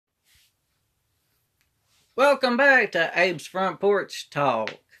Welcome back to Abe's Front Porch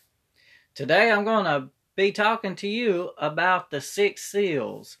Talk. Today I'm going to be talking to you about the six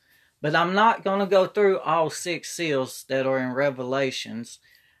seals, but I'm not going to go through all six seals that are in Revelations.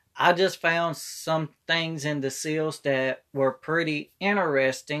 I just found some things in the seals that were pretty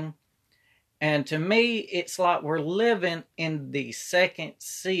interesting, and to me, it's like we're living in the second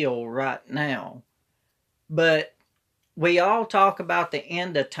seal right now. But we all talk about the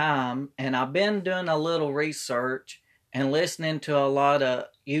end of time, and I've been doing a little research and listening to a lot of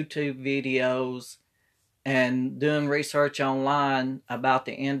YouTube videos and doing research online about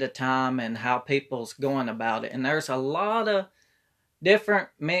the end of time and how people's going about it. And there's a lot of different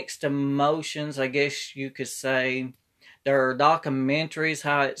mixed emotions, I guess you could say. There are documentaries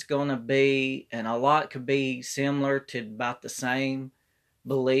how it's going to be, and a lot could be similar to about the same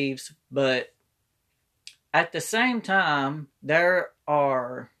beliefs, but at the same time, there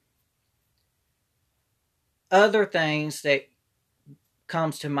are other things that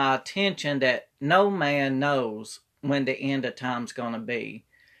comes to my attention that no man knows when the end of time's going to be.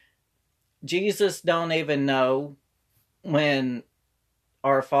 Jesus don't even know when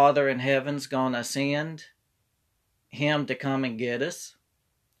our Father in heaven's going to send him to come and get us.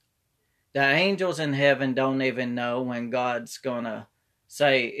 The angels in heaven don't even know when God's going to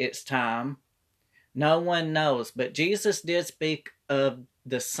say it's time. No one knows, but Jesus did speak of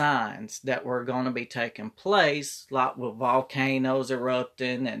the signs that were going to be taking place, like with volcanoes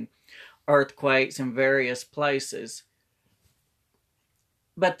erupting and earthquakes in various places.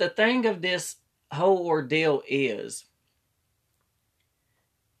 But the thing of this whole ordeal is,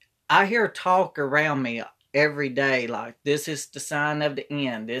 I hear talk around me every day like, this is the sign of the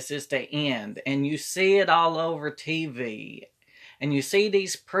end, this is the end. And you see it all over TV. And you see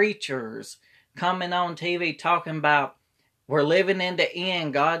these preachers coming on TV talking about, we're living in the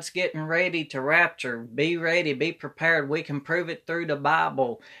end, God's getting ready to rapture, be ready, be prepared, we can prove it through the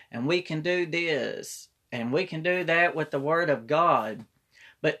Bible, and we can do this, and we can do that with the Word of God.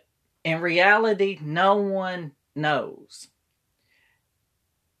 But in reality, no one knows.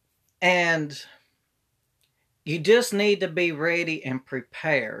 And you just need to be ready and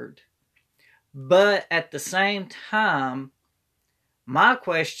prepared. But at the same time, my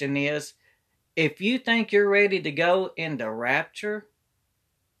question is, if you think you're ready to go into rapture,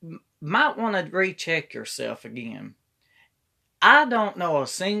 might want to recheck yourself again. I don't know a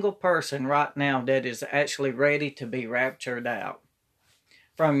single person right now that is actually ready to be raptured out.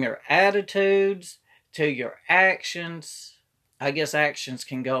 From your attitudes to your actions, I guess actions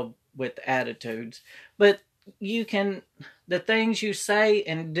can go with attitudes, but the things you say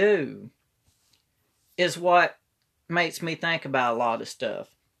and do is what makes me think about a lot of stuff.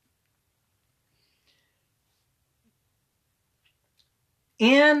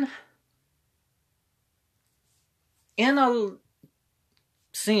 In a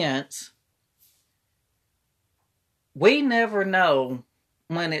sense, we never know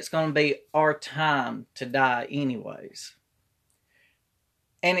when it's going to be our time to die anyways.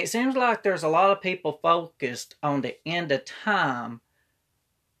 And it seems like there's a lot of people focused on the end of time,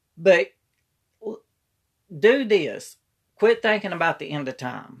 but do this. Quit thinking about the end of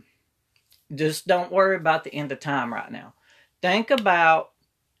time. Just don't worry about the end of time right now. Think about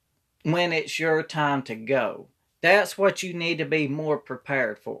when it's your time to go. That's what you need to be more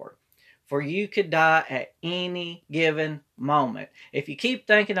prepared for. For you could die at any given moment. If you keep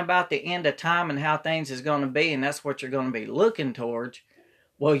thinking about the end of time and how things is going to be, and that's what you're going to be looking towards,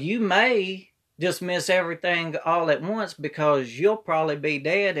 well, you may just miss everything all at once, because you'll probably be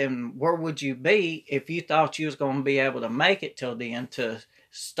dead, and where would you be if you thought you was going to be able to make it till the end to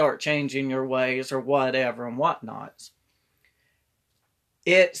start changing your ways or whatever and whatnots.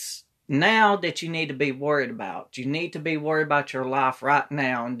 It's now that you need to be worried about. You need to be worried about your life right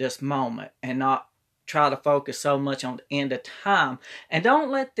now in this moment, and not try to focus so much on the end of time. And don't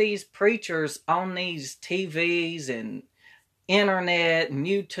let these preachers on these TVs and internet and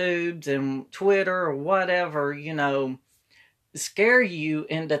YouTubes and Twitter or whatever, scare you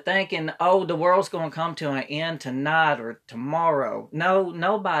into thinking, oh, the world's going to come to an end tonight or tomorrow. No,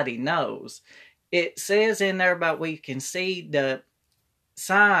 nobody knows. It says in there about we can see the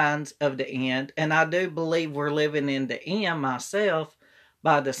signs of the end, and I do believe we're living in the end myself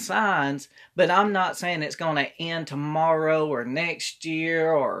by the signs, but I'm not saying it's going to end tomorrow or next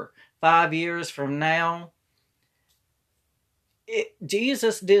year or 5 years from now.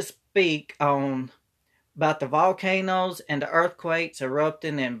 Jesus did speak on about the volcanoes and the earthquakes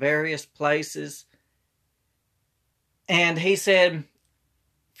erupting in various places. And he said,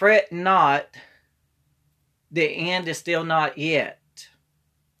 fret not, the end is still not yet.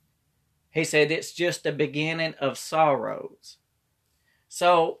 He said it's just the beginning of sorrows.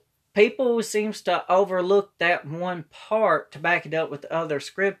 So people seems to overlook that one part to back it up with other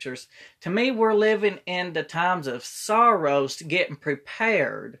scriptures. To me, we're living in the times of sorrows to getting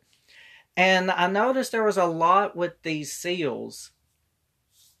prepared. And I noticed there was a lot with these seals.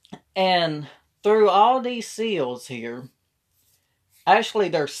 And through all these seals here, actually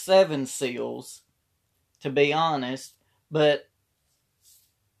there's 7 seals, to be honest, but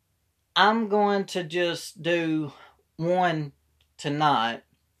I'm going to just do one tonight.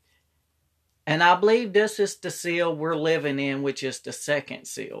 And I believe this is the seal we're living in, which is the 2nd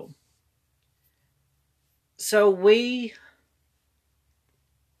seal. So we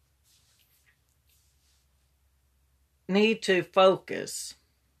need to focus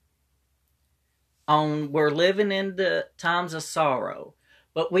on we're living in the times of sorrow.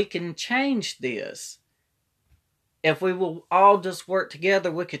 But we can change this. If we will all just work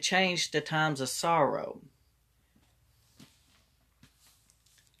together, we could change the times of sorrow.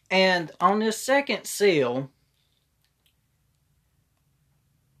 And on this 2nd seal,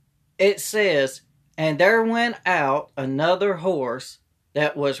 it says, "And there went out another horse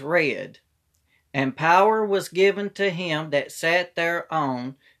that was red, and power was given to him that sat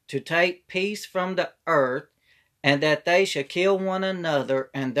thereon to take peace from the earth, and that they should kill one another,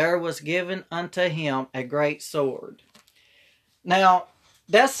 and there was given unto him a great sword." Now,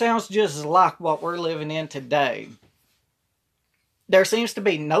 that sounds just like what we're living in today. There seems to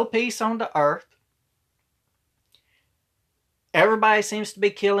be no peace on the earth. Everybody seems to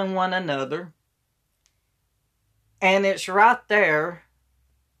be killing one another. And it's right there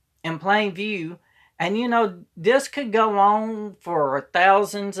in plain view. And you know, this could go on for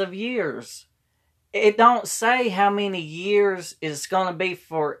thousands of years. It don't say how many years it's going to be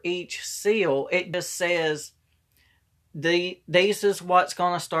for each seal. It just says this is what's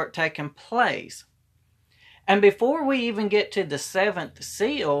going to start taking place. And before we even get to the 7th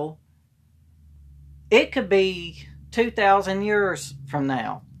seal, it could be 2,000 years from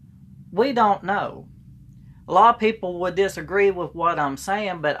now. We don't know. A lot of people would disagree with what I'm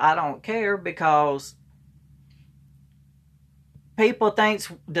saying, but I don't care, because people think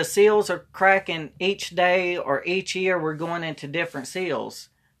the seals are cracking each day or each year we're going into different seals.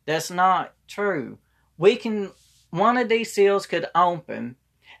 That's not true. One of these seals could open,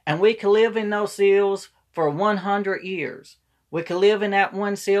 and we could live in those seals for 100 years. We could live in that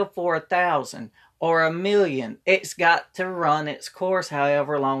one seal for 1,000 or 1,000,000. It's got to run its course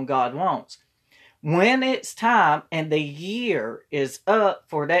however long God wants. When it's time and the year is up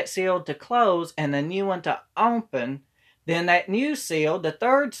for that seal to close and the new one to open, then that new seal, the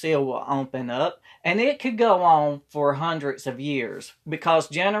 3rd seal, will open up, and it could go on for hundreds of years, because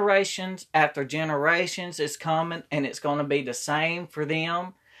generations after generations is coming, and it's going to be the same for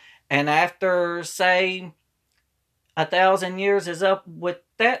them. And after, say, 1,000 years is up with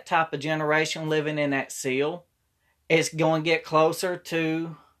that type of generation living in that seal, it's going to get closer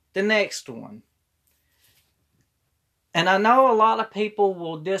to the next one. And I know a lot of people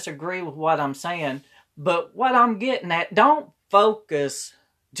will disagree with what I'm saying, but what I'm getting at, don't focus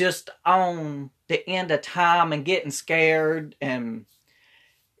just on the end of time and getting scared. And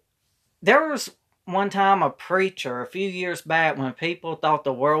there was one time a preacher a few years back when people thought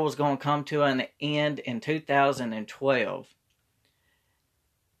the world was going to come to an end in 2012.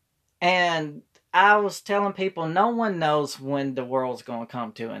 And I was telling people, no one knows when the world's going to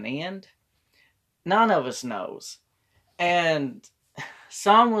come to an end. None of us knows. And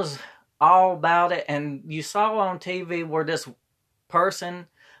some was all about it. And you saw on TV where this person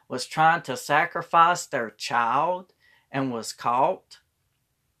was trying to sacrifice their child and was caught,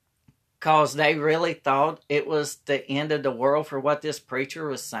 because they really thought it was the end of the world for what this preacher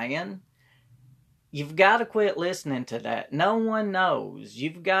was saying. You've got to quit listening to that. No one knows.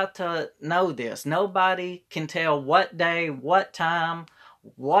 You've got to know this. Nobody can tell what day, what time,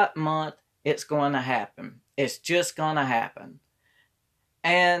 what month it's going to happen. It's just going to happen.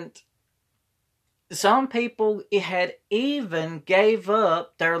 And some people had even gave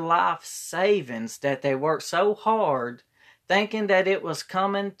up their life savings that they worked so hard, thinking that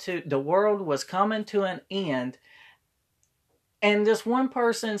the world was coming to an end. And this one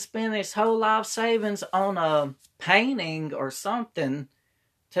person spent his whole life savings on a painting or something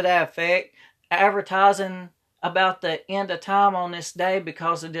to that effect, advertising about the end of time on this day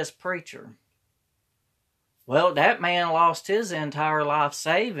because of this preacher. Well, that man lost his entire life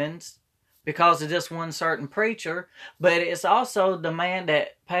savings because of this one certain preacher, but it's also the man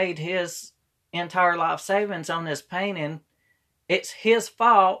that paid his entire life savings on this painting. It's his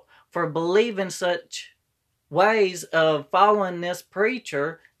fault for believing such ways of following this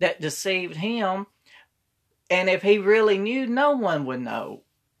preacher that deceived him. And if he really knew, no one would know.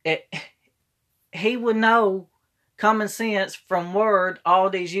 He would know common sense from word all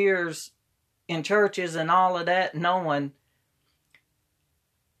these years in churches and all of that, knowing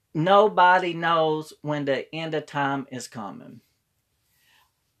nobody knows when the end of time is coming.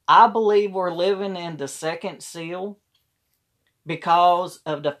 I believe we're living in the second seal because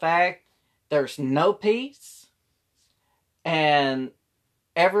of the fact there's no peace and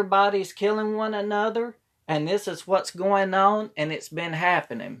everybody's killing one another, and this is what's going on, and it's been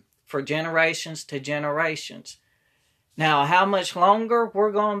happening for generations to generations. Now, how much longer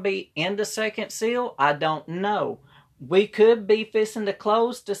we're going to be in the second seal, I don't know. We could be fixing to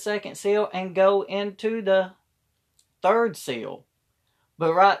close the second seal and go into the third seal.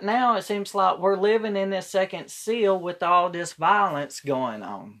 But right now, it seems like we're living in this second seal with all this violence going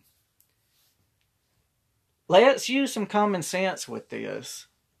on. Let's use some common sense with this.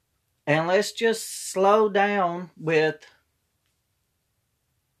 And let's just slow down with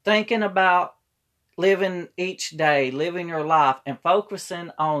thinking about living each day, living your life, and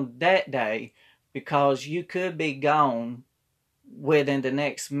focusing on that day, because you could be gone within the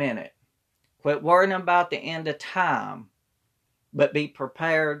next minute. Quit worrying about the end of time, but be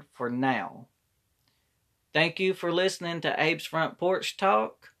prepared for now. Thank you for listening to Abe's Front Porch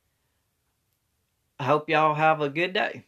Talk. I hope y'all have a good day.